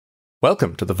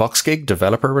Welcome to the VoxGig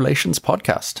Developer Relations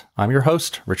Podcast. I'm your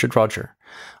host, Richard Roger.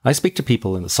 I speak to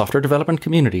people in the software development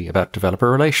community about developer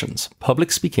relations,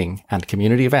 public speaking, and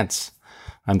community events.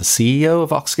 I'm the CEO of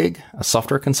VoxGig, a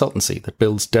software consultancy that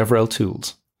builds DevRel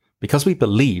tools. Because we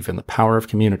believe in the power of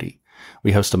community,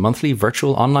 we host a monthly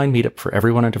virtual online meetup for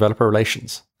everyone in developer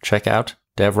relations. Check out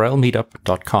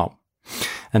devrelmeetup.com.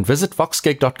 And visit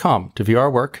voxgig.com to view our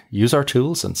work, use our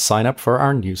tools, and sign up for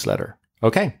our newsletter.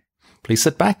 Okay. Please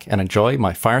sit back and enjoy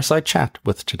my fireside chat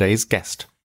with today's guest.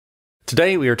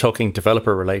 Today we are talking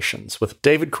developer relations with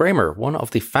David Cramer, one of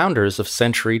the founders of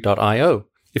Sentry.io.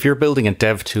 If you're building a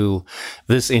dev tool,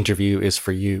 this interview is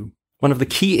for you. One of the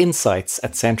key insights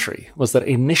at Sentry was that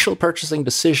initial purchasing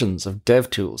decisions of dev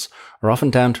tools are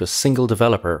often down to a single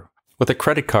developer with a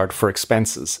credit card for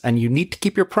expenses, and you need to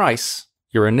keep your price,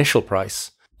 your initial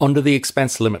price, under the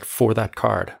expense limit for that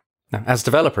card. Now, as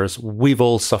developers, we've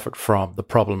all suffered from the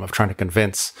problem of trying to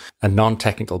convince a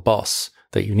non-technical boss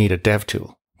that you need a dev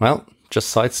tool. Well, just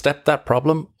sidestep that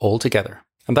problem altogether.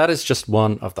 And that is just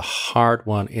one of the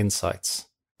hard-won insights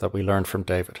that we learned from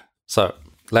David. So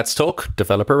let's talk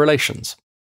developer relations.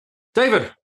 David,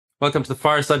 welcome to the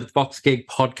Fireside with VoxGig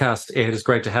podcast. It is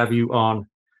great to have you on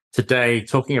today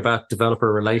talking about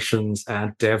developer relations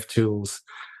and dev tools.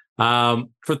 For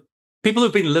people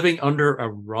who've been living under a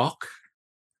rock,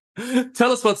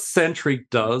 tell us what Sentry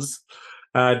does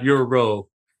and your role.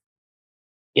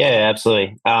 Yeah,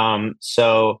 absolutely.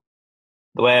 So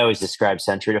the way I always describe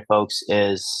Sentry to folks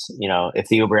is, if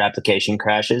the Uber application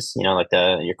crashes,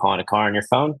 you're calling a car on your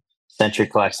phone, Sentry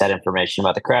collects that information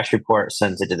about the crash report,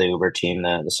 sends it to the Uber team,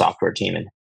 the software team, and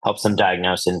helps them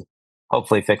diagnose and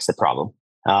hopefully fix the problem.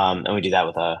 And we do that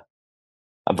with a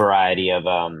variety of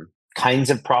kinds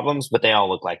of problems, but they all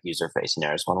look like user-facing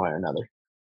errors one way or another.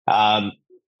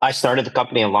 I started the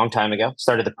company a long time ago,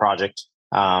 started the project,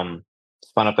 spun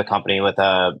up the company with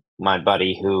my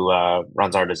buddy who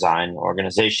runs our design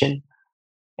organization.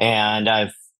 And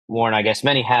I've worn, I guess,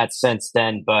 many hats since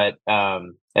then. But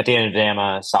at the end of the day, I'm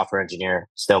a software engineer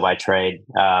still by trade.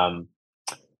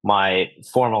 My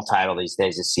formal title these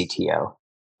days is CTO.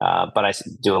 But I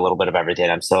do a little bit of everything.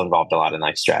 I'm still involved a lot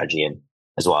in strategy and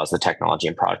as well as the technology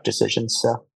and product decisions.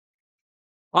 So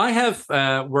I have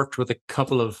worked with a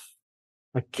couple of,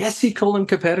 I guess you'd call them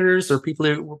competitors or people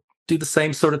who do the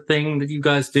same sort of thing that you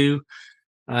guys do.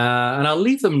 And I'll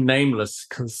leave them nameless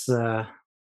because I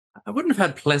wouldn't have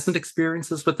had pleasant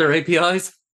experiences with their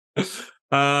APIs.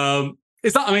 How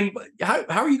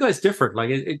are you guys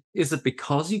different? Is it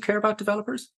because you care about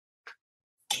developers?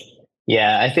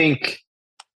 Yeah, I think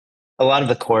a lot of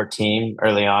the core team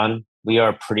early on, we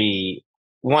are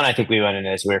I think we went in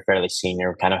as we were fairly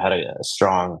senior, kind of had a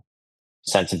strong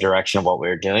sense of direction of what we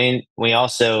were doing. We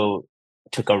also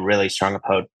took a really strong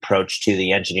approach to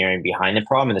the engineering behind the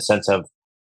problem in the sense of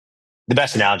the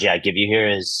best analogy I give you here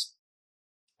is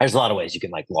there's a lot of ways you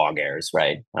can log errors,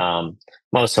 right?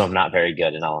 Most of them not very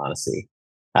good in all honesty.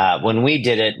 When we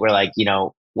did it, we're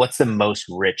what's the most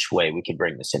rich way we can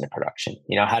bring this into production?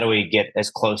 How do we get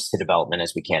as close to development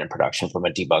as we can in production from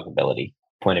a debuggability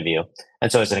point of view?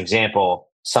 And so as an example,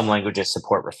 some languages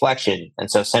support reflection.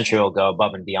 And so Sentry will go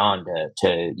above and beyond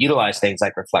to utilize things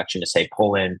like reflection to say,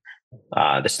 pull in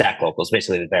the stack locals,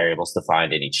 basically the variables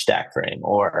defined in each stack frame,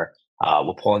 or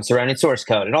we'll pull in surrounding source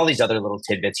code and all these other little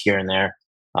tidbits here and there.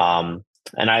 And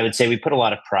I would say we put a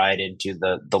lot of pride into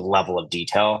the level of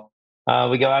detail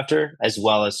we go after, as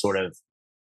well as sort of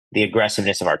the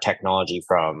aggressiveness of our technology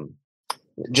from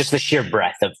just the sheer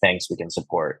breadth of things we can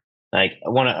support.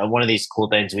 One of these cool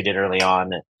things we did early on,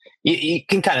 you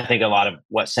can kind of think a lot of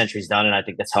what Sentry's done, and I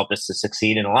think that's helped us to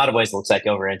succeed in a lot of ways. It looks like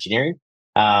over engineering,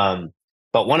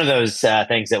 but one of those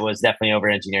things that was definitely over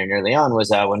engineering early on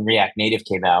was when React Native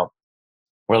came out.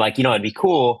 We're it'd be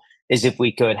cool is if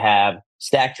we could have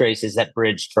stack traces that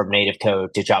bridged from native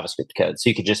code to JavaScript code, so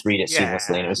you could just read it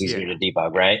seamlessly and it was easier to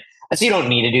debug, right? And so you don't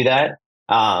need to do that.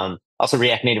 Also,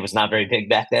 React Native was not very big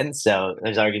back then, so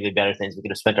there's arguably better things we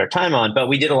could have spent our time on. But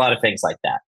we did a lot of things like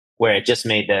that, where it just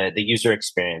made the user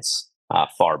experience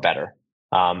far better.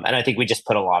 And I think we just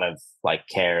put a lot of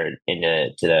care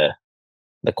into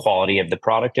the quality of the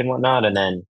product and whatnot. And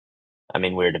then,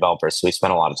 we're developers, so we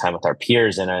spent a lot of time with our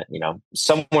peers, and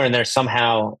somewhere in there,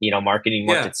 somehow, marketing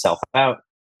worked itself out.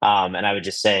 And I would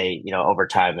just say, over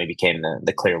time, we became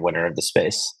the clear winner of the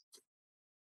space.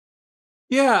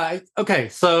 Yeah. Okay.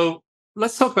 So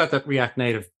let's talk about that React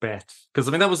Native bet,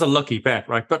 because that was a lucky bet,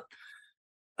 right? But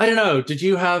I don't know. Did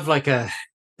you have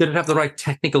did it have the right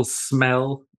technical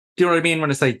smell? Do you know what I mean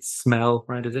when I say smell,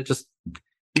 right? Did it just,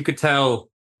 you could tell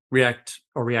React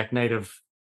or React Native,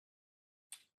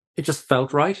 it just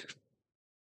felt right?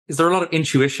 Is there a lot of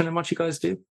intuition in what you guys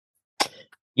do?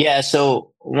 Yeah.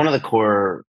 So one of the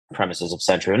core premises of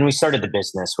Sentry, when we started the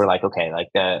business, we're like, okay, like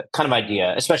the kind of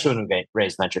idea, especially when we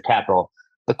raised venture capital,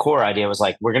 the core idea was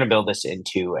like, we're going to build this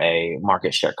into a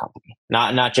market share company,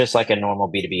 not just like a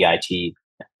normal B2B IT,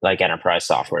 like enterprise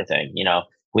software thing.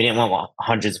 We didn't want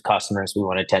hundreds of customers. We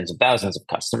wanted tens of thousands of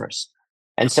customers.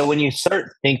 And so when you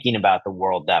start thinking about the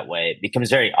world that way, it becomes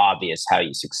very obvious how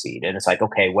you succeed. And it's like,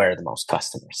 okay, where are the most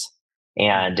customers?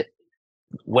 And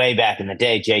way back in the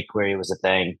day, jQuery was a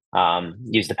thing.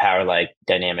 Use the power like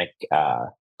dynamic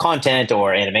content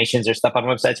or animations or stuff on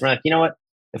websites. We're like, you know what?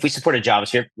 If we supported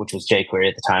JavaScript, which was jQuery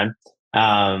at the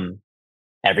time,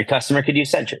 every customer could use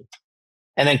Sentry.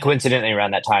 And then coincidentally,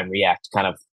 around that time, React kind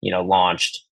of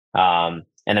launched,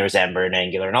 and there was Ember and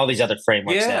Angular and all these other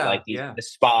frameworks that like the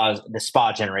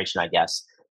spa generation, I guess,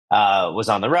 was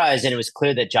on the rise, and it was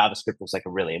clear that JavaScript was like a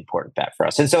really important bet for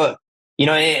us. And so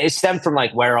it stemmed from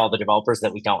like where are all the developers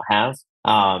that we don't have,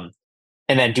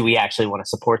 and then do we actually want to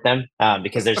support them?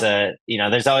 Because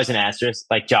there's always an asterisk.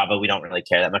 Like Java, we don't really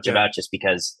care that much about, just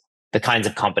because the kinds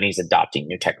of companies adopting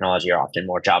new technology are often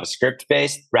more JavaScript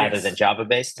based rather than Java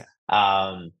based.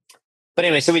 But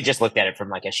anyway, so we just looked at it from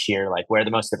like a sheer like where are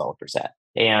the most developers at,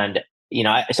 and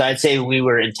so I'd say we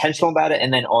were intentional about it,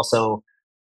 and then also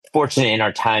fortunate in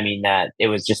our timing that it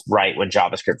was just right when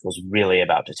JavaScript was really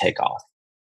about to take off.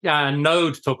 Yeah, and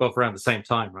Node took off around the same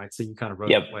time, right? So you kind of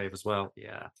rode that wave as well.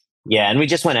 Yeah. Yeah, and we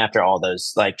just went after all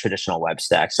those like traditional web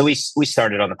stacks. So we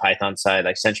started on the Python side.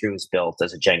 Like Sentry was built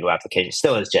as a Django application,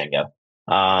 still is Django.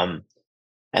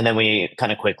 And then we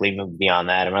kind of quickly moved beyond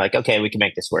that, and we're like, okay, we can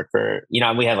make this work for we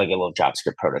had like a little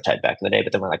JavaScript prototype back in the day,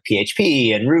 but then we're like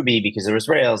PHP and Ruby because there was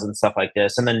Rails and stuff like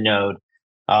this, and then Node.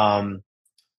 And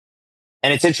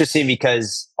it's interesting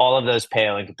because all of those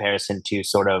pale in comparison to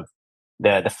sort of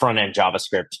the front end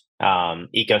JavaScript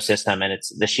ecosystem, and it's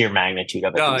the sheer magnitude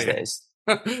of it these days.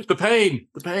 the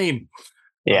pain.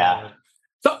 Yeah.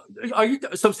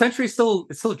 So Sentry is still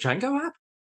a Django app?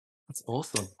 That's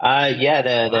awesome.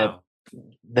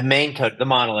 The main code, the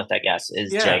monolith, I guess,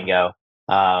 is Django.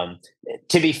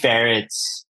 To be fair,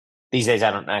 it's these days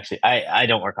I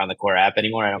don't work on the core app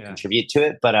anymore. I don't contribute to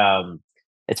it, but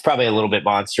it's probably a little bit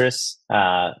monstrous.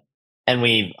 And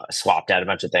we've swapped out a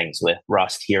bunch of things with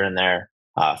Rust here and there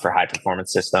for high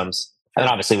performance systems. And then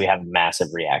obviously we have massive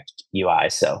React UI,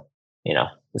 so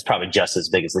it's probably just as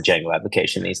big as the Django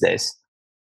application these days.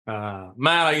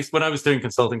 Man, when I was doing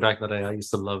consulting back in the day, I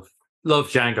used to love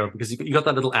Django because you got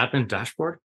that little admin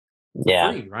dashboard.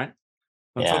 Free, right?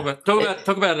 Talk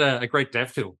about a great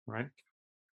dev tool, right?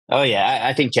 Oh yeah,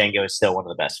 I think Django is still one of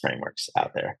the best frameworks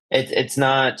out there. It's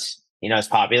not as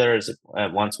popular as it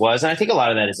once was, and I think a lot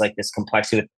of that is like this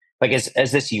complexity with like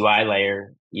as this UI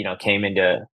layer came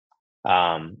into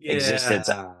existence.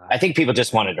 I think people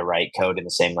just wanted to write code in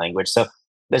the same language. So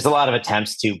there's a lot of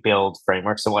attempts to build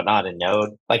frameworks and whatnot in Node.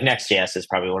 Like Next.js is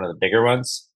probably one of the bigger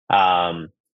ones.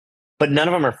 But none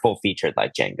of them are full featured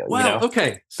like Django. Well,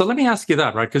 okay. So let me ask you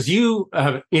that, right? Because you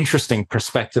have an interesting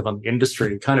perspective on the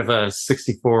industry, kind of a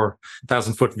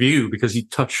 64,000 foot view, because you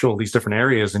touch all these different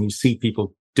areas and you see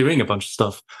people doing a bunch of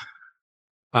stuff.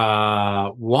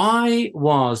 Why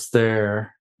was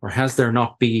there, or has there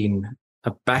not been,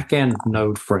 a back-end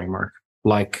Node framework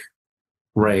like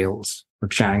Rails or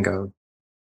Django?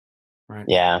 Right.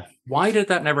 Yeah. Why did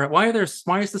that never? Why is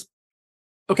this?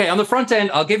 Okay, on the front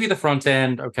end, I'll give you the front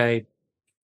end. Okay,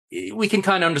 we can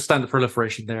kind of understand the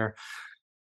proliferation there,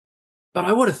 but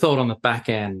I would have thought on the back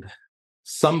end,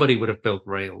 somebody would have built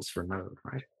Rails for Node,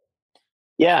 right?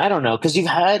 Yeah, I don't know, because you've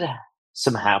had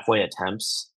some halfway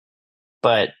attempts,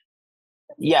 but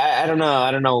yeah, I don't know.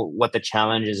 I don't know what the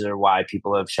challenge is or why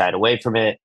people have shied away from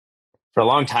it. For a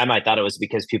long time, I thought it was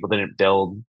because people didn't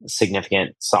build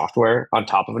significant software on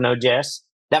top of Node.js.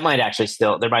 That might actually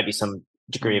there might be some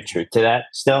degree of truth to that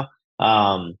still.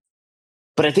 But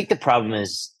I think the problem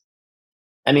is,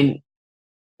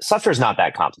 software is not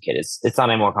that complicated. It's not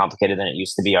any more complicated than it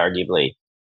used to be, arguably.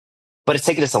 But it's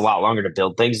taken us a lot longer to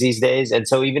build things these days. And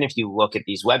so even if you look at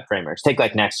these web frameworks, take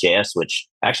like Next.js, which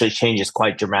actually changes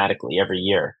quite dramatically every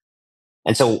year.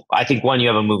 And so I think one, you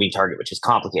have a moving target, which is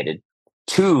complicated.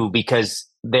 Two, because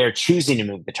they're choosing to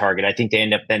move the target, I think they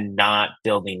end up then not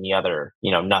building the other,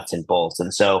 nuts and bolts.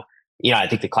 And so, I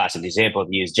think the classic example, if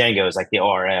you use Django, is like the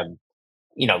ORM,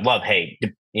 love, hate,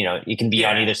 you can be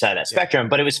on either side of that spectrum,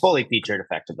 but it was fully featured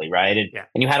effectively, right? And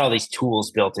you had all these tools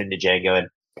built into Django, and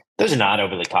those are not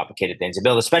overly complicated things to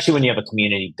build, especially when you have a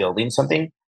community building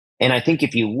something. And I think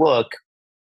if you look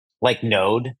like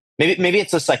Node, maybe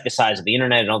it's just like the size of the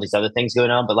internet and all these other things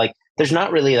going on, but like there's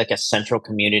not really like a central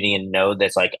community in Node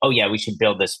that's like, oh yeah, we should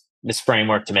build this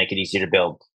framework to make it easier to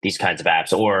build these kinds of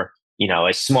apps, or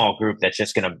a small group that's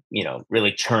just going to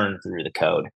really churn through the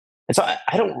code. And so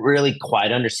I don't really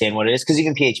quite understand what it is, because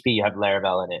even PHP, you have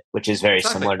Laravel in it, which is very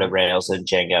Exactly. similar to Rails and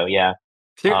Django. Yeah.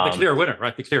 The clear winner,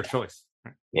 right? The clear choice.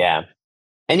 Right. Yeah.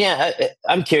 And yeah,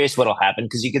 I'm curious what'll happen,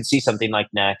 because you could see something like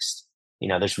Next.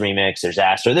 There's Remix, there's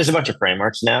Astro, there's a bunch of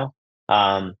frameworks now,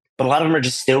 but a lot of them are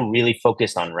just still really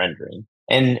focused on rendering.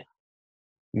 And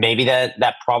maybe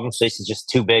that problem space is just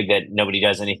too big that nobody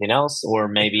does anything else, or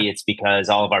maybe it's because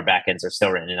all of our backends are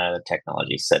still written in other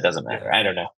technologies, so it doesn't matter. Yeah. I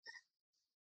don't know.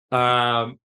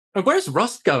 And where's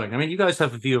Rust going? I mean, you guys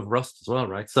have a view of Rust as well,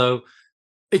 right? So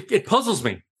it puzzles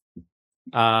me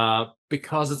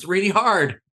because it's really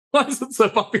hard. Why is it so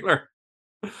popular?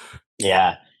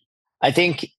 Yeah.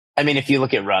 I mean, if you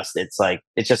look at Rust, it's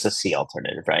just a C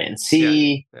alternative, right? And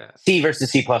C versus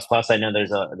C++, I know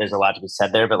there's a lot to be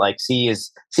said there, but like C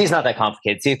is not that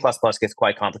complicated. C++ gets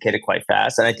quite complicated quite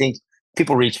fast. And I think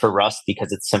people reach for Rust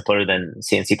because it's simpler than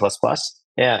C and C++.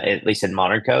 Yeah, at least in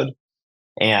modern code.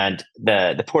 And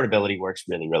the portability works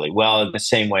really, really well in the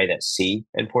same way that C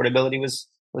and portability was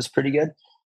pretty good.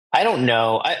 I don't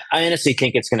know. I honestly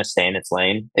think it's going to stay in its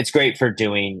lane. It's great for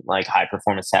doing like high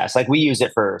performance tasks. Like we use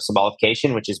it for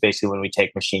symbolification, which is basically when we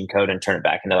take machine code and turn it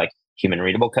back into like human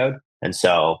readable code. And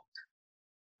so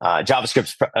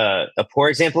JavaScript's a poor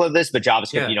example of this, but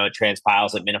JavaScript, it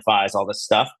transpiles, it minifies all this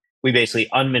stuff. We basically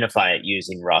unminify it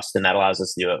using Rust, and that allows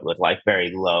us to do it with like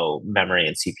very low memory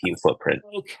and CPU footprint.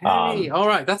 Okay, all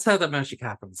right, that's how that magic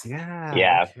happens. Yeah.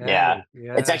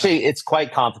 It's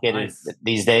quite complicated Nice.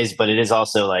 these days, but it is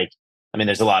also like, I mean,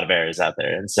 there's a lot of errors out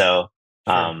there, and so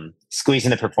squeezing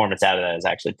the performance out of that is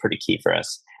actually pretty key for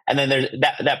us. And then there's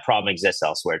that problem exists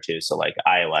elsewhere too. So like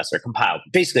iOS or compiled,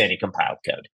 basically any compiled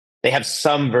code, they have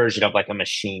some version of like a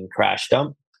machine crash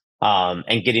dump.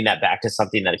 And getting that back to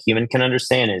something that a human can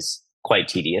understand is quite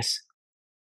tedious.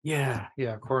 Yeah,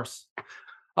 of course.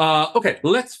 Okay,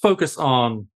 let's focus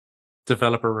on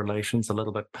developer relations a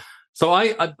little bit. So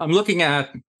I'm looking at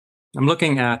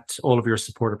all of your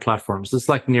supported platforms. It's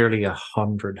like nearly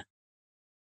 100.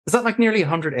 Is that like nearly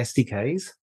 100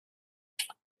 SDKs?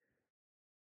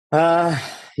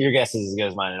 Your guess is as good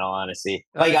as mine, in all honesty.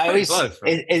 Like I always, close,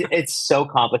 right? It's so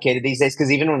complicated these days,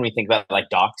 because even when we think about like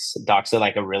docs are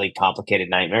like a really complicated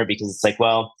nightmare, because it's like,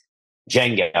 well,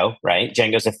 Django, right?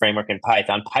 Django's a framework in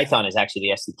Python. Python is actually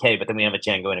the SDK, but then we have a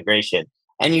Django integration,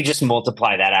 and you just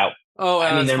multiply that out.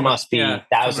 I mean, there must be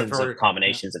thousands of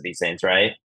combinations of these things,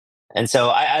 right? And so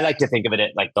I like to think of it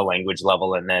at like the language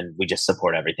level, and then we just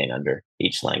support everything under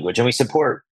each language, and we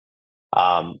support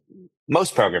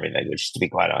most programming languages, to be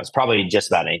quite honest. Probably just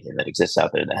about anything that exists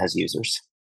out there that has users.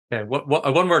 Okay, what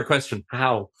a one-word question: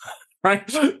 how? Right?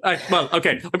 Well,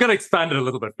 okay, I'm going to expand it a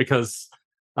little bit, because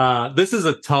this is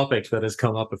a topic that has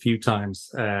come up a few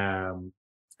times.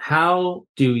 How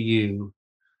do you,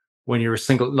 when you're a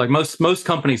single, like most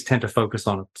companies tend to focus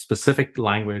on a specific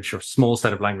language or small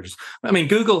set of languages. I mean,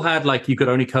 Google had like you could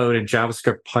only code in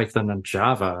JavaScript, Python, and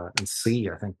Java and C.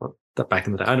 I think, but that back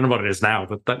in the day, I don't know what it is now,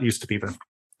 but that used to be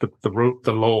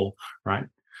the law, right?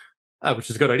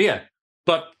 Which is a good idea.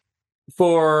 But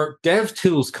for dev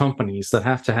tools companies that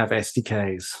have to have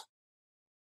SDKs,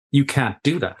 you can't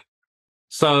do that.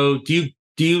 So do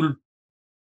you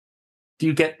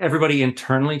get everybody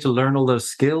internally to learn all those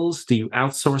skills? Do you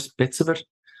outsource bits of it?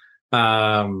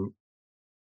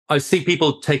 I see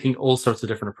people taking all sorts of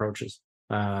different approaches,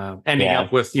 ending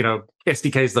up with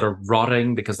SDKs that are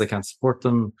rotting because they can't support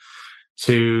them,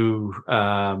 to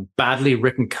badly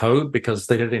written code because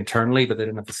they did it internally, but they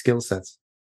didn't have the skill sets.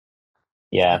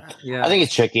 Yeah. I think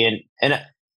it's tricky. And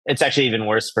it's actually even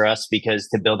worse for us, because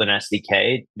to build an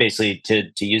SDK, basically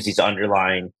to use these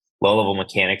underlying low-level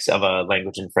mechanics of a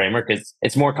language and framework,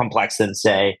 it's more complex than,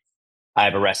 say, I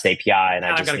have a REST API and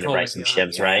I just need to write some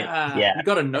shims, right? Yeah. You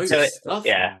got to know your stuff.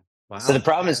 Yeah. Wow. So the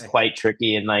problem is quite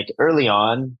tricky. And like early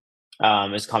on,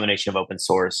 it's a combination of open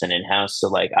source and in-house. So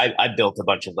like I built a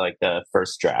bunch of like the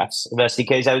first drafts of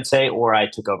SDKs, I would say, or I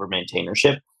took over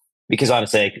maintainership, because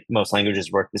honestly, like, most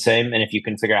languages work the same. And if you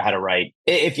can figure out how to write,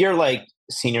 if you're like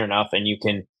senior enough and you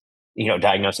can,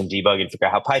 diagnose and debug and figure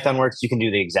out how Python works, you can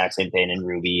do the exact same thing in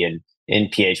Ruby and in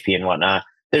PHP and whatnot.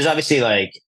 There's obviously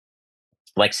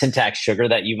like syntax sugar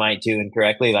that you might do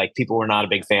incorrectly. Like people were not a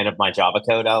big fan of my Java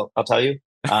code. I'll tell you.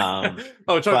 But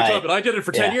I did it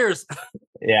for 10 years.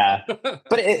 Yeah.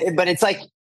 But it's like,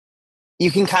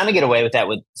 you can kind of get away with that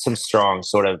with some strong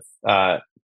sort of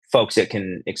folks that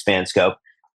can expand scope.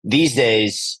 These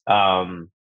days,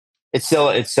 it's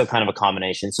still kind of a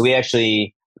combination. So we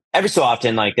actually, every so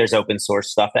often, like there's open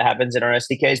source stuff that happens in our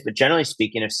SDKs, but generally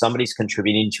speaking, if somebody's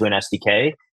contributing to an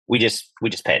SDK, we just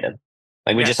pay them.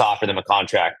 Like we Yeah. just offer them a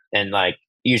contract, and like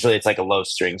usually it's like a low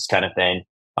strings kind of thing.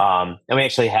 And we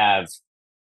actually have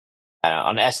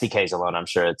on SDKs alone, I'm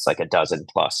sure it's like a dozen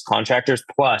plus contractors,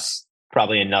 plus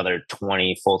probably another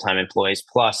 20 full-time employees,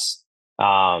 plus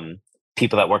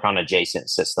people that work on adjacent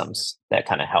systems that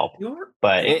kind of help.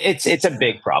 But it's a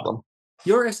big problem.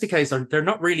 Your SDKs they're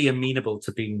not really amenable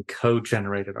to being code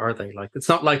generated, are they? Like it's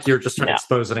not like you're just trying to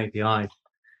expose an API.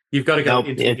 You've got to go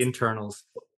into the internals.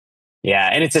 Yeah,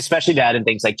 and it's especially bad in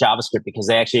things like JavaScript because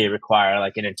they actually require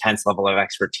like an intense level of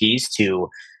expertise to,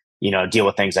 deal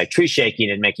with things like tree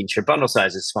shaking and making sure bundle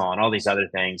size is small and all these other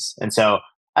things. And so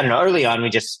I don't know. Early on,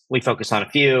 we focused on a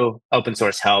few. Open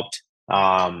source helped.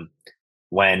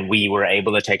 When we were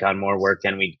able to take on more work,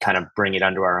 then we kind of bring it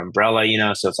under our umbrella.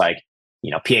 So it's like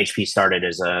PHP started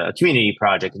as a community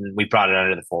project, and we brought it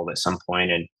under the fold at some point.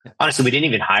 And honestly, we didn't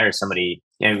even hire somebody.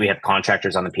 We have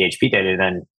contractors on the PHP data.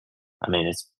 Then, I mean,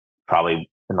 it's probably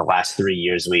in the last 3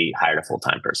 years, we hired a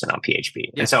full-time person on PHP.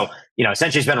 Yeah. And so,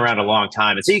 Sentry's been around a long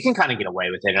time. And so you can kind of get away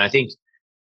with it. And I think,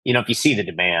 if you see the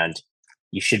demand,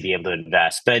 you should be able to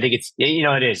invest. But I think it's,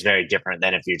 it is very different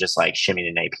than if you're just like shimming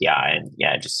an API and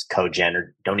just code gen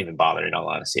or don't even bother in all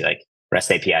honesty. Like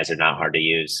REST APIs are not hard to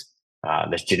use.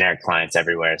 There's generic clients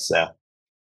everywhere. So.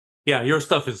 Yeah, your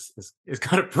stuff is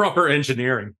kind of proper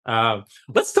engineering.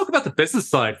 Let's talk about the business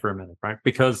side for a minute, right?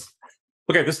 Because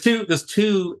okay, there's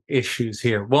two issues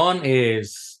here. One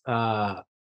is the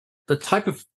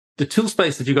tool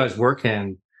space that you guys work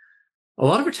in. A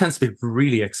lot of it tends to be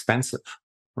really expensive,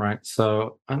 right?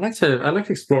 So I'd like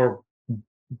to explore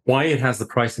why it has the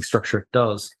pricing structure it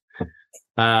does.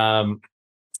 And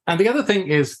the other thing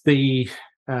is the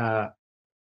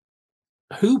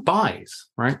who buys,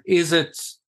 right? Is it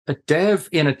a dev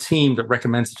in a team that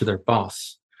recommends it to their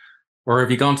boss, or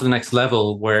have you gone to the next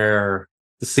level where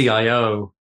the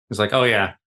CIO is like, oh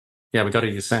yeah, we got to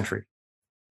use Sentry.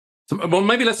 So, well,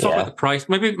 maybe let's talk about the price.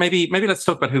 Maybe let's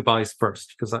talk about who buys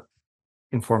first, because that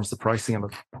informs the pricing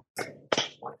of it.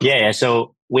 Yeah.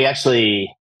 So we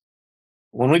actually,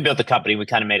 when we built the company, we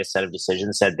kind of made a set of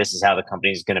decisions, said this is how the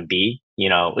company is going to be.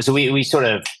 So we sort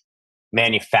of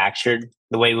manufactured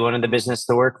the way we wanted the business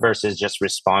to work versus just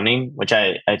responding, which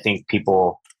I think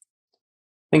people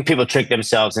trick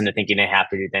themselves into thinking they have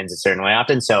to do things a certain way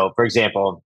often. So, for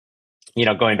example,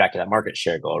 going back to that market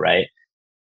share goal, right?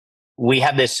 We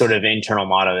have this sort of internal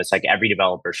motto. It's like every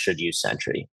developer should use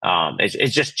Sentry.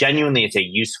 It's just genuinely, it's a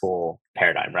useful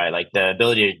paradigm, right? Like the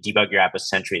ability to debug your app with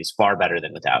Sentry is far better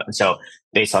than without. And so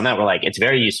based on that, we're like, it's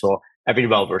very useful. Every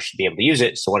developer should be able to use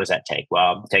it. So what does that take?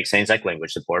 Well, it takes things like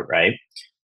language support, right?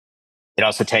 It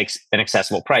also takes an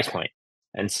accessible price point.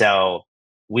 And so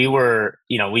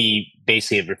we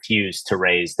basically have refused to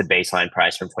raise the baseline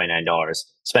price from $29,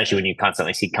 especially when you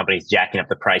constantly see companies jacking up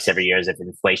the price every year as if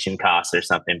inflation costs or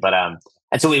something. But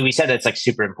and so we said that's like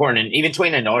super important, and even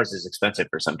 $29 is expensive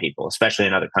for some people, especially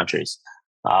in other countries.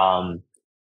 And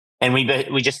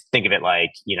we just think of it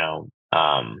like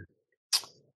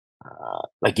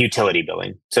like utility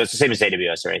billing. So it's the same as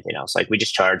AWS or anything else. Like we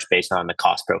just charge based on the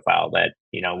cost profile that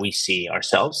we see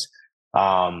ourselves.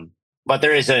 But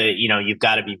there is you've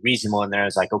got to be reasonable in there.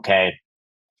 It's like, okay,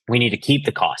 we need to keep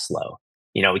the cost low.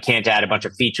 We can't add a bunch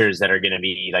of features that are going to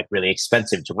be like really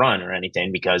expensive to run or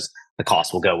anything because the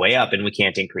cost will go way up and we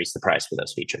can't increase the price for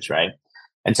those features, right?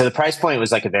 And so the price point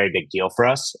was like a very big deal for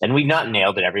us. And we've not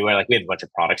nailed it everywhere. Like we have a bunch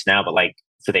of products now, but like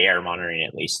for the error monitoring,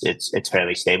 at least it's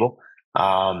fairly stable.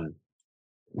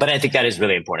 But I think that is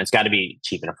really important. It's got to be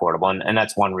cheap and affordable. And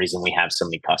that's one reason we have so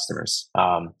many customers.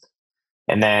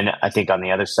 And then I think on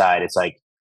the other side, it's like,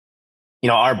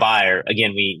 our buyer,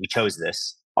 again, we chose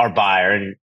this, our buyer,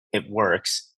 and it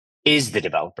works, is the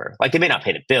developer. Like they may not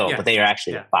pay the bill, but they are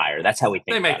actually the buyer. That's how we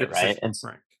think about it, right? And,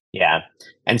 right. Yeah.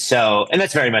 And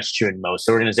that's very much true in most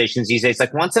organizations these days.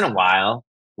 Like once in a while,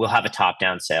 we'll have a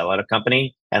top-down sale at a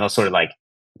company and they'll sort of like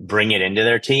bring it into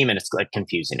their team, and it's like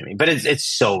confusing to me. But it's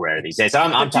so rare these days.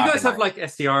 I'm do you guys have like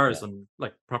SDRs and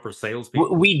like proper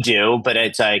salespeople? We do, but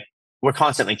it's like we're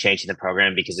constantly changing the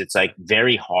program because it's like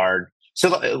very hard.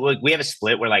 So we have a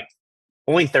split where like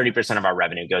only 30% of our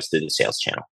revenue goes through the sales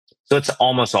channel. So it's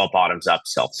almost all bottoms up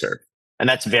self-serve. And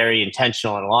that's very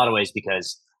intentional in a lot of ways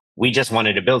because we just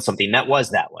wanted to build something that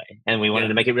was that way. And we wanted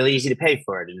to make it really easy to pay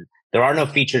for it. And there are no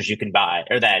features you can buy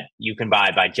or that you can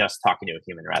buy by just talking to a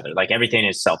human, rather. Like everything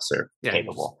is self-serve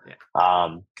capable.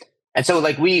 Yeah. And so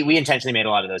like we intentionally made a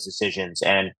lot of those decisions.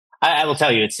 And I will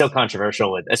tell you, it's still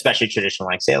controversial with especially traditional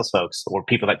like sales folks or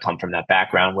people that come from that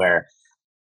background where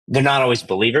they're not always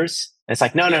believers. And it's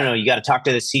like, no, you got to talk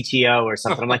to the CTO or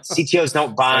something. I'm like, CTOs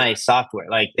don't buy software.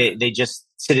 Like they just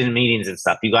sit in meetings and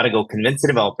stuff. You got to go convince the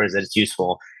developers that it's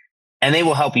useful. and they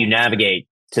will help you navigate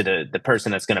to the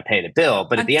person that's going to pay the bill.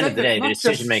 But at the end of the day, the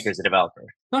decision maker is the developer.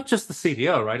 Not just the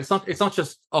CTO, right? It's not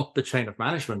just up the chain of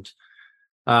management.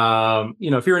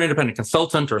 If you're an independent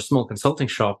consultant or a small consulting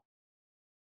shop,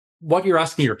 what you're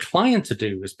asking your client to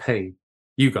do is pay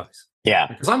you guys. Yeah.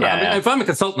 Because if I'm a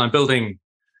consultant, I'm building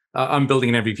an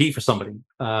MVP for somebody.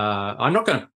 I'm not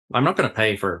gonna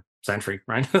pay for Sentry,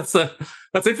 right? That's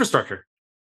infrastructure.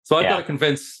 So I've got to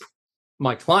convince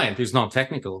my client who's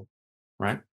non-technical,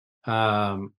 right?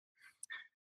 And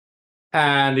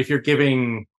if you're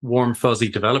giving warm, fuzzy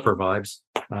developer vibes,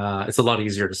 it's a lot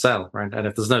easier to sell, right? And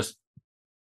if there's no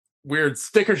weird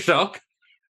sticker shock,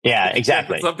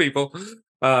 exactly. Some people,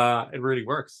 it really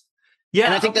works. Yeah,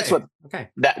 and I think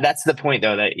that's the point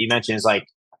though that you mentioned is like,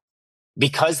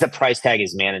 because the price tag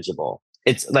is manageable.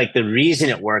 It's like the reason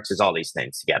it works is all these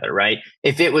things together, right?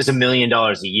 If it was $1 million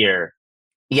a year,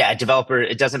 a developer,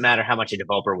 it doesn't matter how much a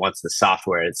developer wants the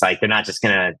software. It's like they're not just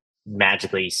going to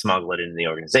magically smuggle it into the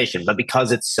organization. But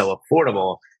because it's so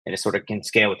affordable and it sort of can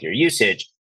scale with your usage,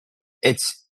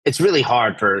 it's really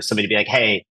hard for somebody to be like,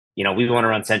 hey, we want to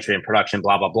run Sentry in production,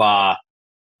 blah, blah, blah.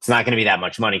 It's not going to be that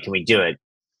much money. Can we do it?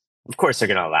 Of course they're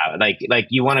going to allow it. Like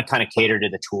you want to kind of cater to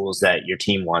the tools that your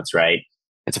team wants, right?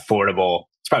 It's affordable.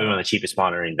 It's probably one of the cheapest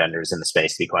monitoring vendors in the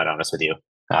space, to be quite honest with you.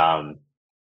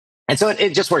 And so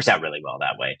it just works out really well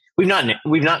that way.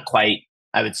 We've not quite,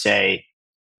 I would say,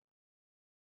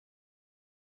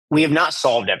 we have not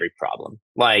solved every problem.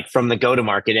 Like from the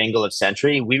go-to-market angle of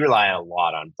Sentry, we rely a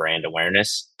lot on brand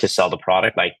awareness to sell the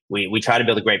product. Like we try to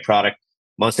build a great product.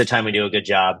 Most of the time we do a good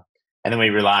job. And then we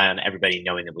rely on everybody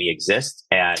knowing that we exist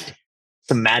and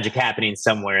some magic happening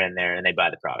somewhere in there and they buy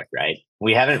the product, right?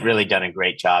 We haven't really done a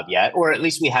great job yet, or at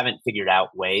least we haven't figured out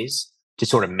ways to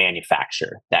sort of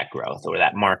manufacture that growth or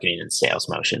that marketing and sales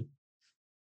motion.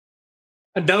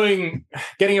 And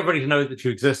getting everybody to know that you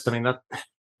exist, I mean, that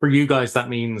for you guys, that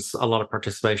means a lot of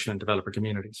participation in developer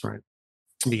communities, right?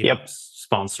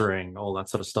 Sponsoring, all that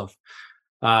sort of stuff.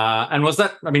 And was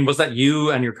that you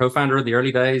and your co-founder in the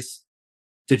early days?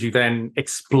 Did you then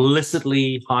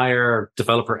explicitly hire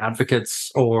developer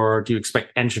advocates, or do you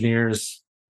expect engineers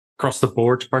across the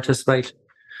board to participate?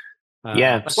 What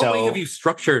way have you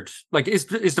structured? Like, is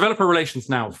developer relations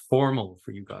now formal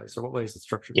for you guys, or what way is it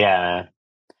structured? Yeah.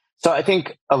 So I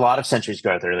think a lot of Sentry's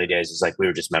growth early days is like we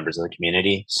were just members of the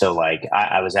community. So like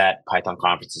I was at Python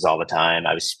conferences all the time.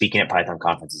 I was speaking at Python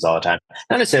conferences all the time,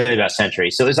 not necessarily about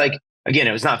Sentry. So it was like, again,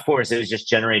 it was not forced. It was just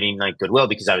generating like goodwill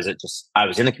because I was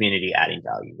in the community adding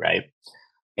value, right?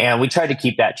 And we tried to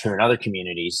keep that true in other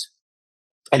communities.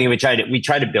 I think we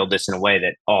tried to build this in a way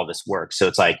that all this works. So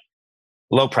it's like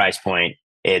low price point.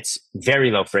 It's very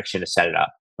low friction to set it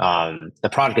up. The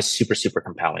product is super, super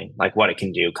compelling. Like what it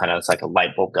can do, kind of, it's like a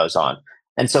light bulb goes on.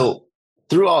 And so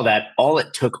through all that, all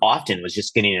it took often was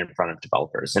just getting in front of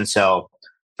developers. And so,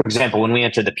 for example, when we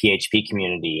entered the PHP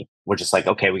community, we're just like,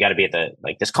 okay, we got to be at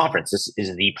this conference. This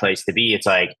is the place to be. It's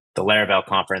like the Laravel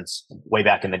conference way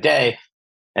back in the day.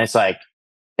 And it's like,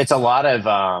 it's a lot of,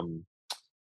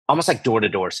 almost like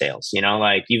door-to-door sales,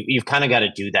 like you've kind of got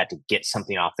to do that to get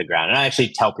something off the ground. And I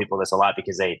actually tell people this a lot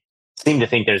because they seem to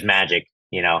think there's magic,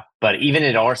 but even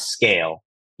at our scale,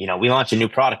 we launch a new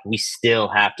product, we still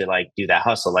have to like do that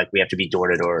hustle. Like we have to be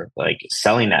door-to-door, like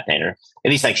selling that thing, or at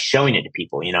least like showing it to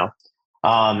people,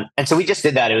 and so we just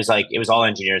did that. It was all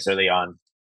engineers early on.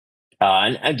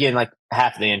 And again, like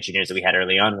half of the engineers that we had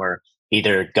early on were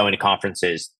either going to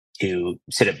conferences to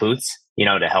sit at booths,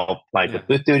 to help with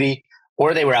booth duty,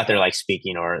 or they were out there like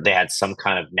speaking, or they had some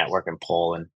kind of network and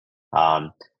pull. And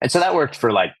so that worked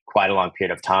for like quite a long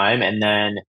period of time. And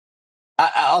then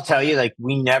I'll tell you, like,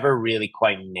 we never really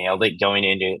quite nailed it going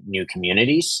into new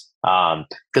communities.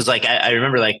 Cause like, I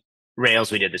remember like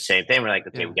Rails, we did the same thing. We're like,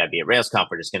 okay, we got to be at RailsConf.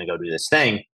 We're just going to go do this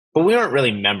thing. But we weren't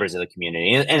really members of the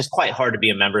community. And it's quite hard to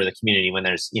be a member of the community when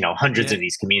there's, hundreds of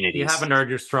these communities. You haven't earned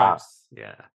your stripes.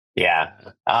 Yeah.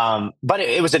 But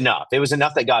it was enough. It was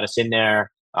enough that got us in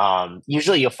there.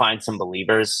 Usually you'll find some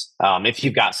believers, if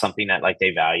you've got something that like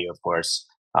they value, of course.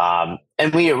 And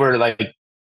we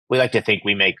like to think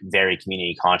we make very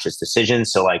community conscious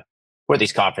decisions. So like for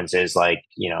these conferences, like,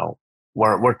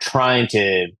 we're trying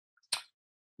to,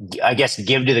 I guess,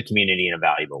 give to the community in a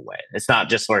valuable way. It's not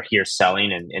just we're here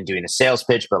selling and doing a sales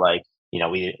pitch, but like,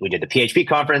 we did the PHP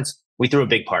conference. We threw a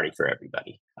big party for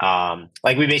everybody.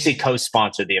 Like we basically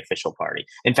co-sponsored the official party.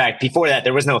 In fact, before that,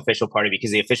 there was no official party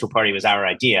because the official party was our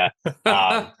idea.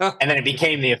 And then it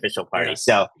became the official party.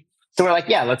 Yeah. So we're like,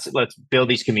 yeah, let's build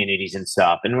these communities and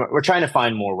stuff. And we're trying to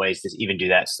find more ways to even do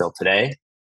that still today.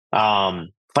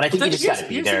 But I think you just got to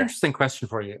be there. Here's an interesting question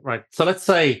for you, right? So let's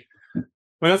say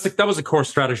Well, that was a core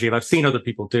strategy, and I've seen other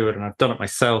people do it, and I've done it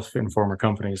myself in former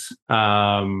companies.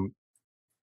 So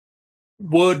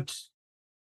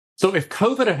if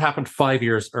COVID had happened 5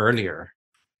 years earlier,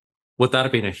 would that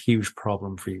have been a huge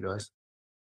problem for you guys?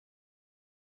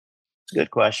 It's a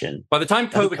good question. By the time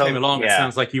COVID came along, it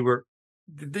sounds like you were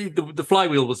the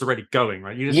flywheel was already going,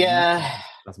 right? You didn't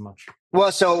as much.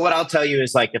 Well, so what I'll tell you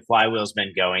is like the flywheel's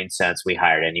been going since we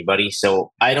hired anybody.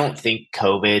 So I don't think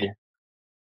COVID.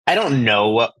 I don't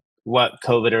know what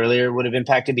COVID earlier would have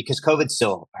impacted, because COVID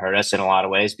still hurt us in a lot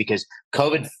of ways, because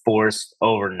COVID forced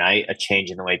overnight a change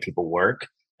in the way people work.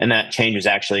 And that change was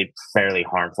actually fairly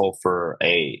harmful for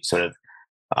a sort of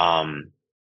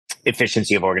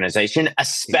efficiency of organization,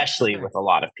 especially with a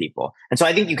lot of people. And so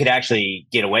I think you could actually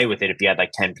get away with it if you had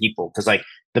like 10 people, because like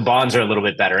the bonds are a little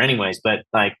bit better anyways. But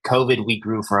like COVID, we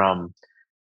grew from,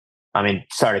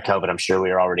 started COVID, I'm sure we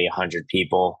were already 100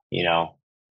 people,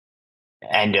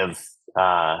 end of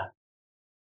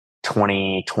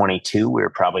 2022, we were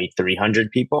probably 300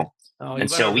 people. Oh,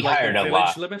 and so we hired a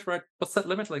lot. Limit, right? What's that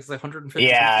limit? Like it's like 150.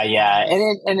 Yeah.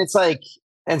 And it's like,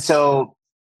 and so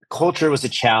culture was a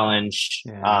challenge.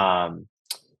 Yeah.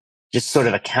 Just sort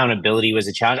of accountability was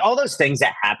a challenge. All those things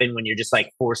that happen when you're just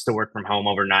like forced to work from home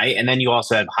overnight. And then you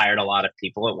also have hired a lot of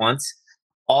people at once.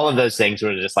 All of those things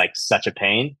were just like such a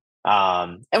pain.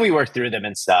 And we worked through them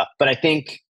and stuff. But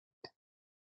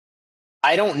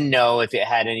I don't know if it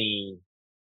had any,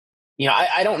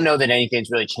 I don't know that anything's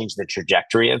really changed the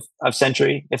trajectory of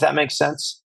Sentry, if that makes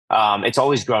sense. It's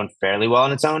always grown fairly well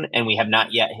on its own, and we have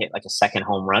not yet hit like a second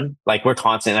home run. Like we're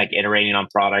constantly like iterating on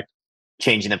product,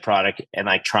 changing the product, and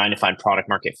like trying to find product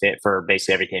market fit for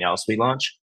basically everything else we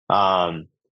launch. You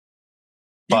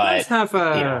guys have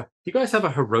a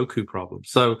Heroku problem.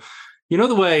 So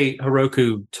the way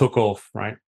Heroku took off,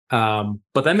 right?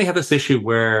 But then they have this issue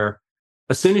where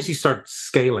as soon as you start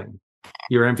scaling,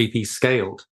 your MVP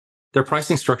scaled, their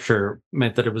pricing structure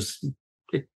meant that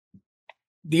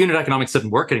the unit economics didn't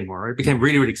work anymore. It became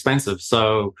really, really expensive.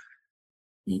 So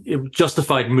it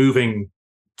justified moving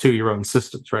to your own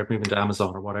systems, right? Moving to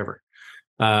Amazon or whatever.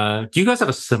 Do you guys have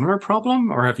a similar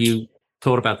problem, or have you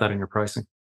thought about that in your pricing?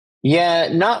 Yeah,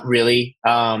 not really.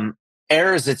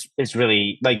 Errors, it's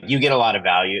really like you get a lot of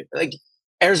value. Like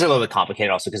errors are a little bit complicated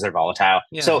also because they're volatile.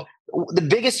 Yeah. So the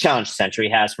biggest challenge Sentry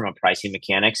has from a pricing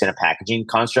mechanics and a packaging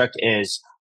construct is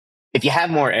if you have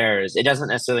more errors, it doesn't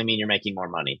necessarily mean you're making more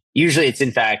money. Usually it's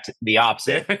in fact the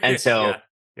opposite. And so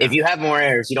if you have more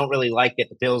errors, you don't really like that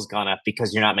the bill's gone up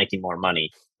because you're not making more money.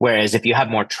 Whereas if you have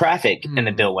more traffic and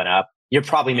the bill went up, you're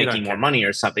probably making more money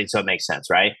or something. So it makes sense,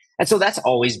 right? And so that's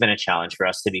always been a challenge for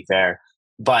us, to be fair.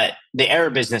 But the error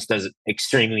business does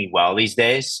extremely well these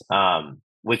days.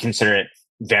 We consider it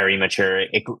very mature.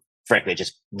 It frankly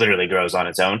just literally grows on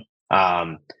its own.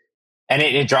 And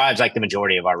it drives like the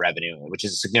majority of our revenue, which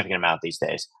is a significant amount these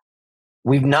days.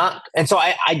 And so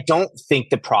I don't think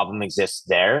the problem exists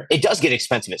there. It does get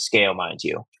expensive at scale, mind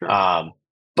you. Sure.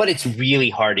 But it's really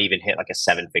hard to even hit like a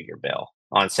 7-figure bill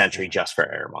on Sentry just for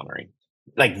error monitoring.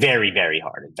 Like very, very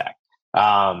hard, in fact.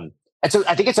 And so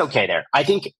I think it's okay there. I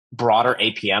think broader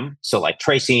APM, so like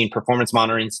tracing, performance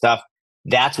monitoring stuff,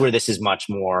 that's where this is much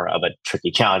more of a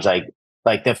tricky challenge.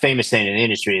 Like the famous thing in the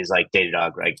industry is like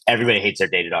Datadog. Like everybody hates their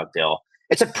Datadog bill.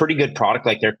 It's a pretty good product,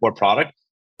 like their core product,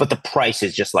 but the price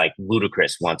is just like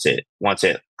ludicrous once it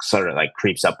sort of like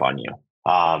creeps up on you.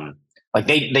 Like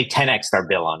they 10x'd our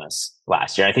bill on us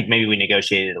last year. I think maybe we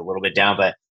negotiated a little bit down,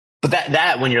 but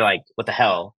that when you're like, what the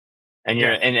hell? And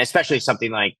and especially something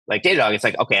like Datadog, it's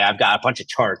like, okay, I've got a bunch of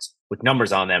charts with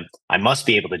numbers on them. I must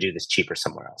be able to do this cheaper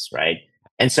somewhere else, right?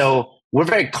 And so we're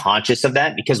very conscious of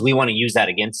that because we want to use that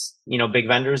against, big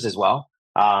vendors as well.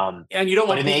 And you don't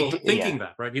want people thinking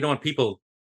that, right? You don't want people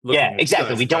looking at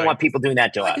exactly. We don't want people doing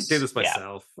that to us. I can do this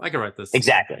myself. I can write this.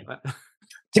 Exactly.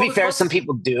 To be fair, some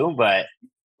people do, but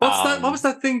what was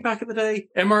that thing back in the day?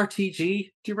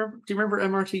 MRTG. Do you remember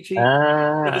MRTG?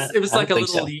 It was like a little.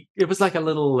 So. It was like a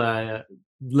little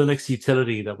Linux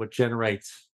utility that would generate.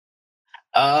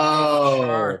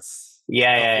 Charts.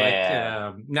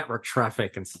 Yeah. Network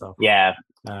traffic and stuff. Yeah.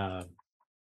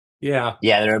 Yeah.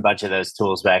 There were a bunch of those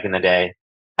tools back in the day.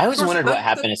 I always wondered what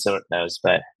happened to those,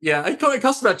 but it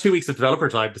cost about 2 weeks of developer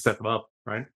time to set them up,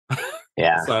 right?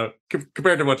 Yeah. So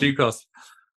compared to what you cost.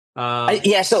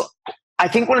 So I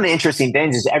think one of the interesting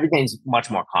things is everything's much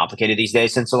more complicated these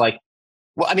days. And so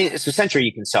so Sentry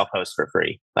you can self-host for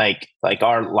free. Like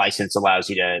our license allows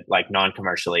you to like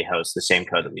non-commercially host the same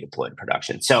code that we deploy in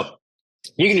production. So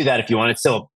you can do that if you want.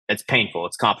 It's painful.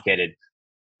 It's complicated.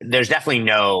 There's definitely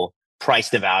no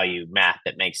price to value math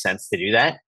that makes sense to do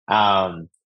that.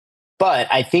 But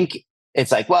I think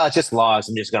it's like, well, it's just logs.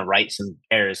 I'm just going to write some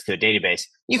errors to a database.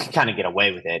 You can kind of get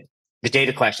away with it. The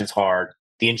data collection's hard.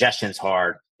 The ingestion's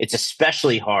hard. It's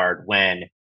especially hard when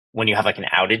you have like an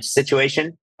outage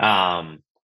situation. And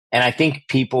I think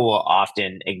people will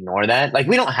often ignore that. Like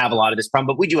we don't have a lot of this problem,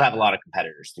 but we do have a lot of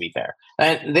competitors, to be fair.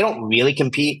 And they don't really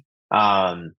compete.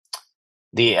 I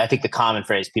think the common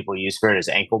phrase people use for it is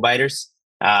ankle biters.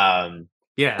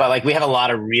 Yeah. But like we have a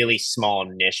lot of really small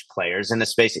niche players in the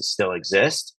space that still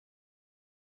exist.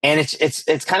 And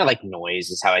it's kind of like noise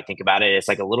is how I think about it. It's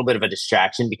like a little bit of a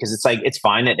distraction because it's like it's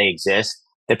fine that they exist.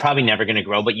 They're probably never going to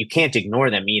grow, but you can't ignore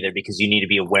them either because you need to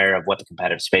be aware of what the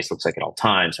competitive space looks like at all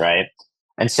times, right?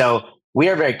 And so we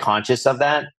are very conscious of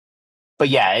that. But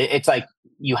yeah, it's like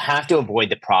you have to avoid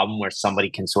the problem where somebody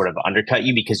can sort of undercut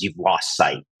you because you've lost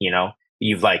sight,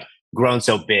 you've like grown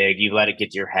so big, you let it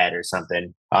get to your head or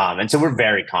something. And so we're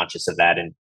very conscious of that.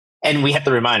 And we have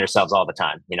to remind ourselves all the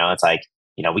time, it's like,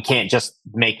 we can't just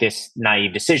make this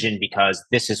naive decision because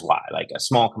this is why, like a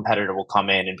small competitor will come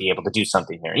in and be able to do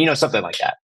something here, something like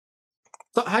that.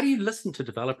 So how do you listen to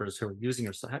developers who are using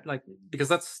your site? Like, because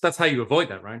that's how you avoid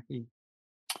that, right?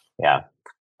 Yeah.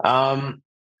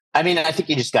 I mean, I think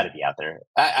you just got to be out there.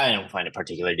 I don't find it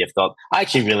particularly difficult. I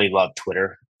actually really love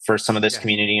Twitter for some of this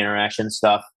community interaction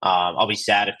stuff. I'll be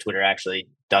sad if Twitter actually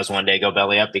does one day go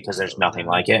belly up because there's nothing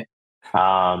like it.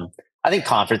 I think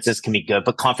conferences can be good,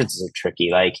 but conferences are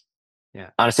tricky. Like,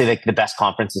 honestly, like the best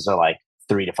conferences are like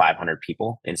 300 to 500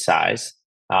 people in size.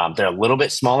 They're a little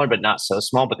bit smaller, but not so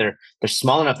small. But they're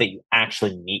small enough that you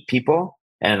actually meet people,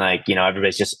 and like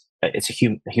everybody's just it's a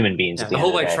human beings. Yeah, at the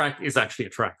whole end of the day. track is actually a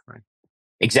track, right?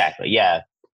 Exactly. Yeah.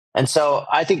 And so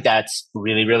I think that's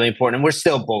really, really important. And we're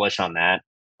still bullish on that.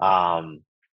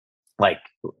 Like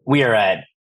we are at,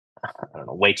 I don't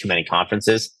know, way too many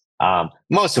conferences.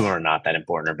 Most of them are not that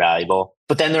important or valuable,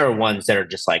 but then there are ones that are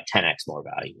just like 10x more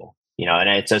valuable, and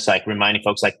it's just like reminding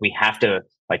folks, like we have to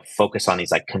like focus on these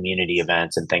like community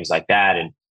events and things like that.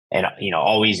 And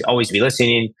always be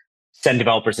listening, send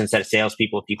developers instead of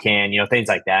salespeople if you can, things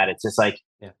like that. It's just like,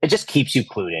 it just keeps you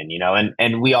clued in,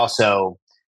 and we also,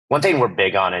 one thing we're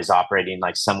big on is operating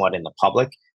like somewhat in the public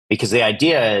because the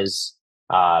idea is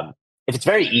if it's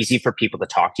very easy for people to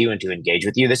talk to you and to engage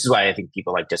with you, this is why I think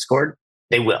people like Discord,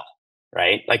 they will,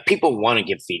 right? Like people want to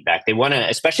give feedback. They want to,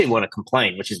 especially want to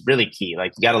complain, which is really key.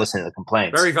 Like you got to listen to the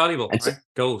complaints. Very valuable. And so, right?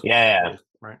 Gold. Yeah. Gold,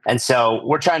 right. And so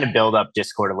we're trying to build up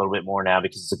Discord a little bit more now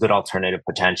because it's a good alternative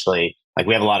potentially. Like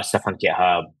we have a lot of stuff on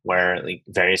GitHub where like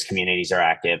various communities are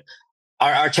active.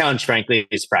 Our challenge, frankly,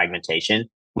 is fragmentation.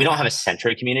 We don't have a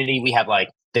Sentry community. We have like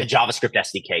the JavaScript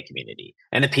SDK community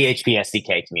and the PHP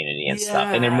SDK community and stuff.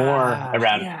 And they're more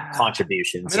around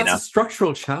contributions, I mean, that's a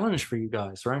structural challenge for you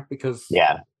guys, right? Because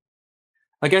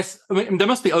I guess, there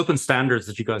must be open standards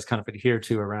that you guys kind of adhere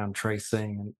to around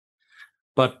tracing,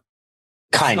 but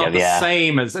it's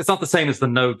not the same as the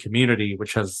Node community,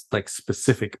 which has like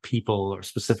specific people or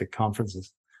specific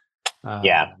conferences. But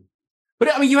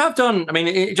I mean, you have done,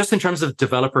 just in terms of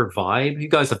developer vibe, you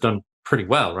guys have done pretty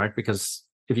well, right? Because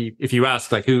if you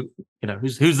ask like who's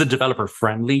the developer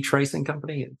friendly tracing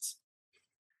company,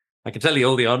 I can tell you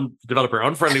all the developer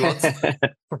unfriendly ones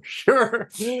for sure.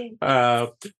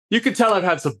 You can tell I've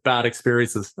had some bad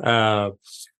experiences.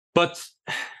 But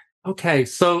okay,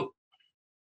 so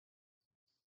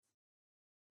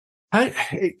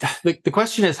the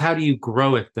question is, how do you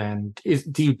grow it then?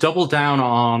 Do you double down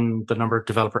on the number of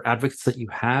developer advocates that you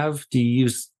have? Do you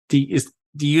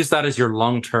use that as your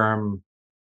long-term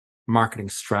marketing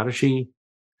strategy?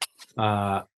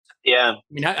 Yeah. I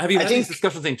mean, have you had these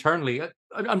discussions internally?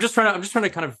 I'm just trying to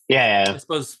kind of, I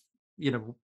suppose,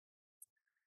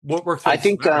 what works. I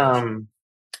think from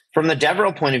the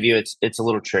DevRel point of view, it's a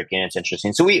little tricky and it's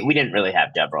interesting. So we didn't really have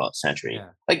DevRel at Sentry. Yeah.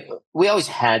 Like we always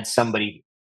had somebody,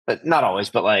 but not always,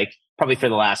 but like probably for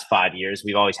the last 5 years,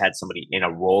 we've always had somebody in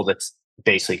a role that's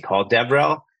basically called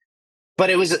DevRel. But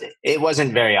it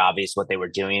wasn't very obvious what they were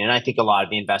doing, and I think a lot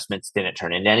of the investments didn't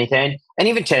turn into anything. And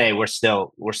even today, we're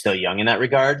still young in that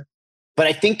regard. But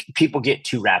I think people get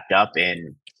too wrapped up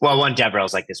in one, DevRel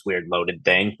is like this weird loaded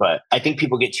thing, but I think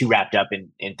people get too wrapped up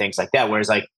in things like that. Whereas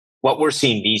like what we're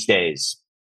seeing these days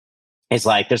is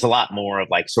like there's a lot more of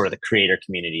like sort of the creator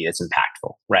community that's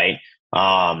impactful, right?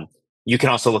 You can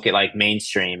also look at like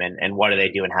mainstream and what do they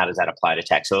do and how does that apply to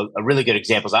tech? So a really good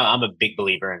example is I'm a big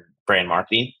believer in brand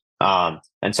marketing.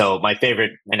 And so my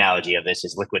favorite analogy of this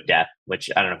is liquid death,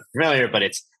 which I don't know if you're familiar, but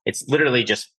it's literally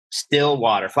just still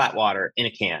water, flat water in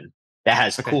a can that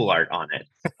has cool art on it.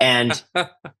 And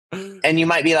and you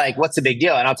might be like, what's the big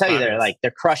deal? And I'll tell you,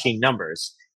 they're crushing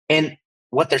numbers. And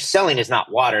what they're selling is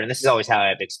not water. And this is always how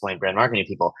I've explained brand marketing to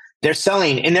people. They're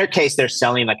selling, in their case, they're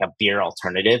selling like a beer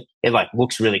alternative. It like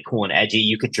looks really cool and edgy.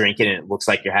 You could drink it and it looks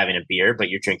like you're having a beer, but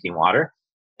you're drinking water.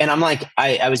 And I'm like,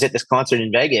 I was at this concert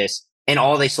in Vegas and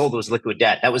all they sold was Liquid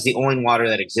Death. That was the only water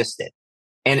that existed.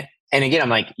 And again, I'm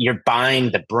like, you're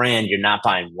buying the brand, you're not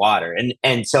buying water.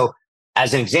 And so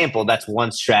as an example, that's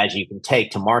one strategy you can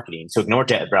take to marketing. So ignore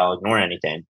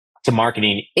anything, to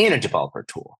marketing in a developer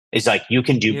tool. Is like you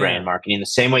can do brand marketing the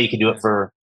same way you can do it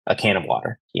for a can of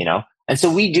water, you know? And so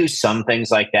we do some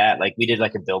things like that. Like we did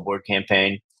like a billboard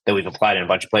campaign that we've applied in a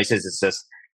bunch of places. It's just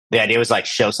the idea was like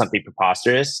show something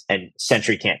preposterous and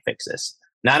Sentry can't fix this.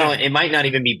 Not only it might not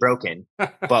even be broken,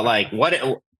 but like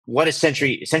what is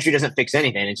Sentry? Sentry doesn't fix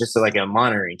anything. It's just like a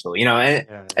monitoring tool, you know?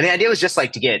 And the idea was just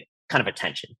like to get kind of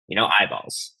attention, you know,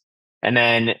 eyeballs. And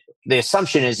then the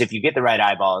assumption is if you get the right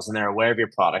eyeballs and they're aware of your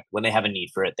product, when they have a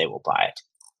need for it, they will buy it.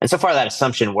 And so far that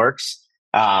assumption works,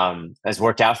 has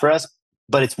worked out for us.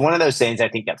 But it's one of those things I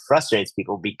think that frustrates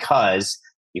people because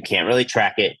you can't really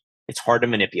track it. It's hard to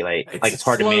manipulate. It's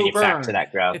hard to manufacture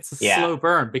that growth. It's a slow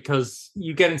burn because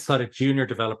you get inside a junior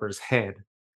developer's head.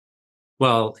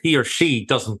 Well, he or she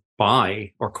doesn't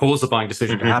buy or cause a buying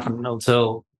decision to happen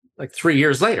until like 3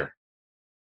 years later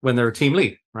when they're a team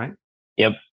lead, right?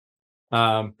 Yep.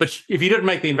 But if you didn't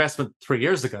make the investment 3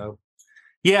 years ago,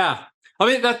 I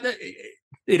mean,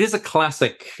 it is a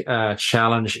classic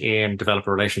challenge in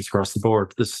developer relations across the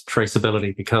board, this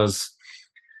traceability, because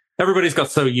everybody's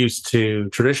got so used to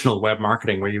traditional web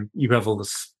marketing where you have all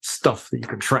this stuff that you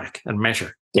can track and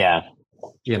measure. Yeah.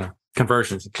 You know,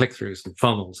 conversions and click-throughs and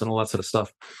funnels and all that sort of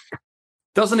stuff.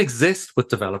 Doesn't exist with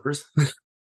developers,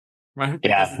 right?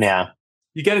 Yeah.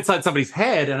 You get inside somebody's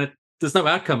head and there's no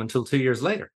outcome until 2 years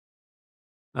later.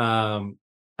 And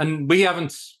we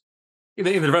haven't, in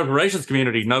the developer relations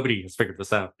community, nobody has figured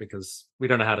this out because we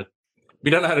don't know how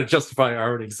to justify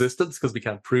our own existence because we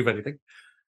can't prove anything.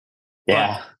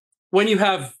 Yeah. But when you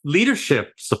have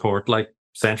leadership support like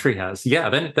Sentry has,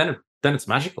 then it's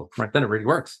magical, right? Then it really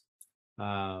works.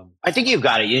 I think you've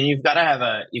got it, and you've got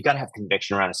to have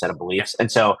conviction around a set of beliefs.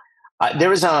 And so there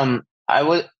was I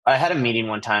had a meeting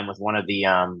one time with one of the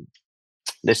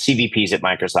CVPs at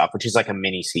Microsoft, which is like a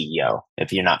mini CEO,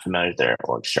 if you're not familiar with their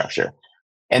org structure.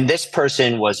 And this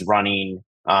person was running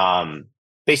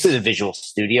basically the Visual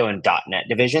Studio and .NET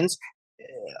divisions,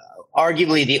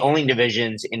 arguably the only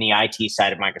divisions in the IT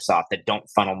side of Microsoft that don't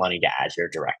funnel money to Azure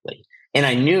directly. And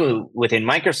I knew within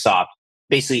Microsoft,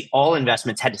 basically all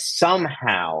investments had to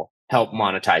somehow help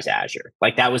monetize Azure.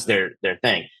 Like that was their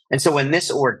thing. And so when this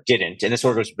org didn't, and this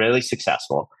org was really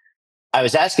successful, I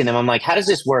was asking them, I'm like, how does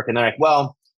this work? And they're like,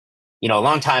 well, you know, a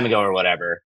long time ago or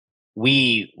whatever,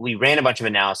 we ran a bunch of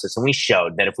analysis and we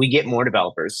showed that if we get more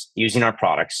developers using our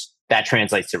products, that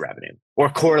translates to revenue or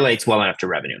correlates well enough to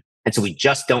revenue. And so we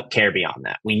just don't care beyond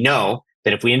that. We know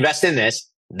that if we invest in this,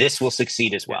 this will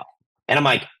succeed as well. And I'm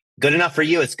like, good enough for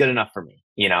you, it's good enough for me.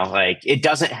 You know, like it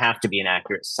doesn't have to be an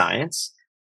accurate science.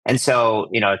 And so,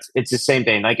 you know, it's the same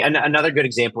thing. Like another good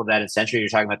example of that in Sentry, you're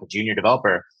talking about the junior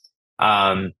developer.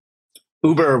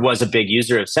 Uber was a big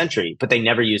user of Sentry, but they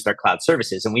never used our cloud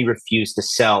services. And we refused to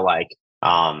sell like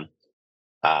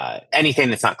anything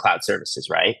that's not cloud services,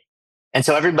 right? And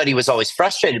so everybody was always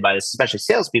frustrated by this, especially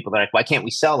salespeople. They're like, why can't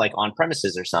we sell like on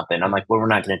premises or something? I'm like, well, we're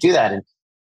not going to do that.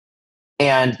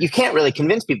 And you can't really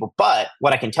convince people. But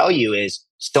what I can tell you is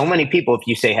so many people, if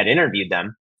you say had interviewed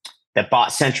them, that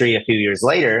bought Sentry a few years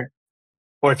later,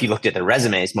 or if you looked at their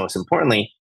resumes, most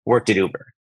importantly, worked at Uber.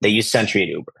 They used Sentry at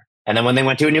Uber. And then when they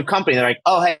went to a new company, they're like,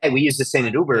 oh, hey, we use this thing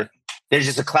at Uber. There's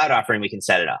just a cloud offering. We can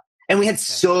set it up. And we had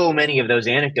so many of those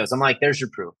anecdotes. I'm like, there's your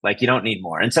proof. Like, you don't need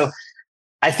more. And so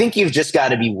I think you've just got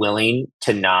to be willing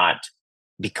to not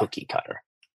be cookie cutter.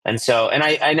 And so, and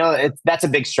I know that's a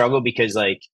big struggle because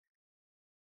like,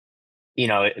 you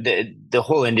know, the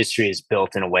whole industry is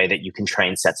built in a way that you can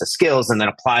train sets of skills and then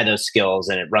apply those skills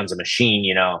and it runs a machine,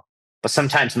 you know, but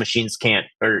sometimes machines can't,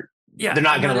 or they're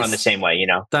not going to run the same way, you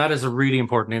know. That is a really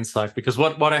important insight because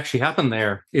what actually happened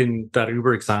there in that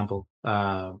Uber example,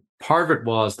 part of it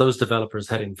was those developers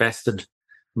had invested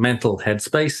mental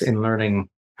headspace in learning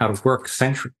how to work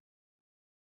Sentry.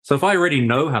 So if I already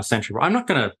know how Sentry works, I'm not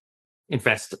going to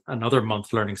invest another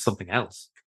month learning something else.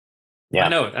 Yeah. I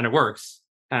know it and it works.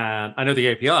 And I know the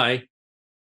API,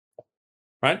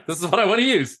 right? This is what I want to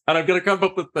use. And I'm going to come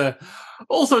up with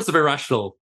all sorts of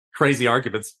irrational, crazy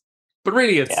arguments. But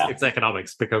really, it's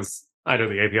economics because I know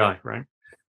the API, right?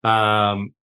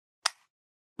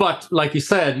 But like you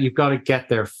said, you've got to get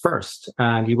there first.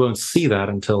 And you won't see that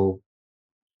until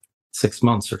 6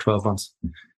 months or 12 months.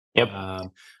 Yep.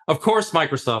 Of course,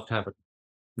 Microsoft have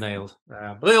nailed.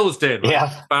 But they always did, right?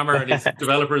 Yeah. Spammer and his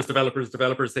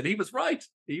developers. And he was right.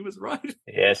 He was right.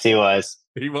 Yes, he was.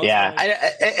 He was Yeah, right.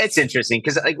 it's interesting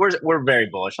because like we're very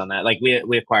bullish on that. Like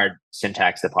we acquired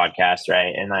Syntax, the podcast,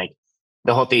 right? And like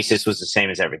the whole thesis was the same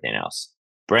as everything else: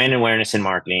 brand awareness and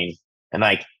marketing. And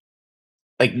like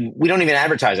we don't even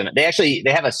advertise on it.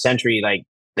 They have a Sentry, like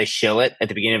they shill it at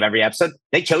the beginning of every episode.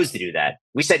 They chose to do that.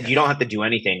 We said you don't have to do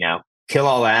anything now. Kill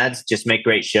all ads. Just make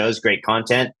great shows, great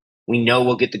content. We know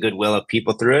we'll get the goodwill of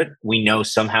people through it. We know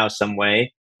somehow, some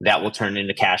way that will turn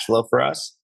into cash flow for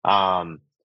us. And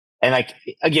like,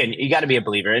 again, you got to be a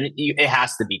believer, and it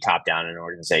has to be top down in an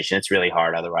organization. It's really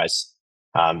hard otherwise,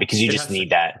 because you just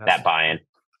need that buy-in.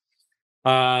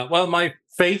 Well, my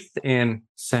faith in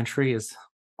Sentry is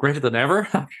greater than ever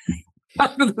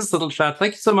after this little chat.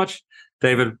 Thank you so much,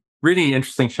 David. Really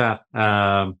interesting chat.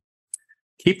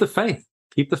 Keep the faith.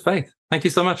 Keep the faith. Thank you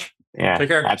so much. Yeah, take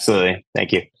care. Absolutely.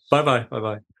 Thank you. Bye-bye.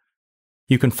 Bye-bye.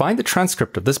 You can find the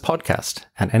transcript of this podcast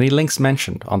and any links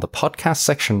mentioned on the podcast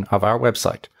section of our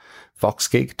website,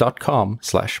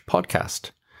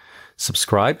 voxgig.com/podcast.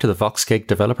 Subscribe to the VoxGig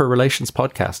Developer Relations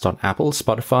Podcast on Apple,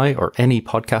 Spotify, or any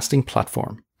podcasting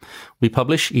platform. We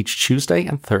publish each Tuesday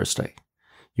and Thursday.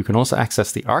 You can also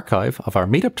access the archive of our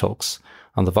meetup talks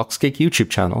on the VoxGig YouTube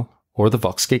channel or the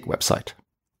VoxGig website.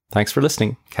 Thanks for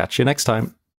listening. Catch you next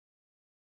time.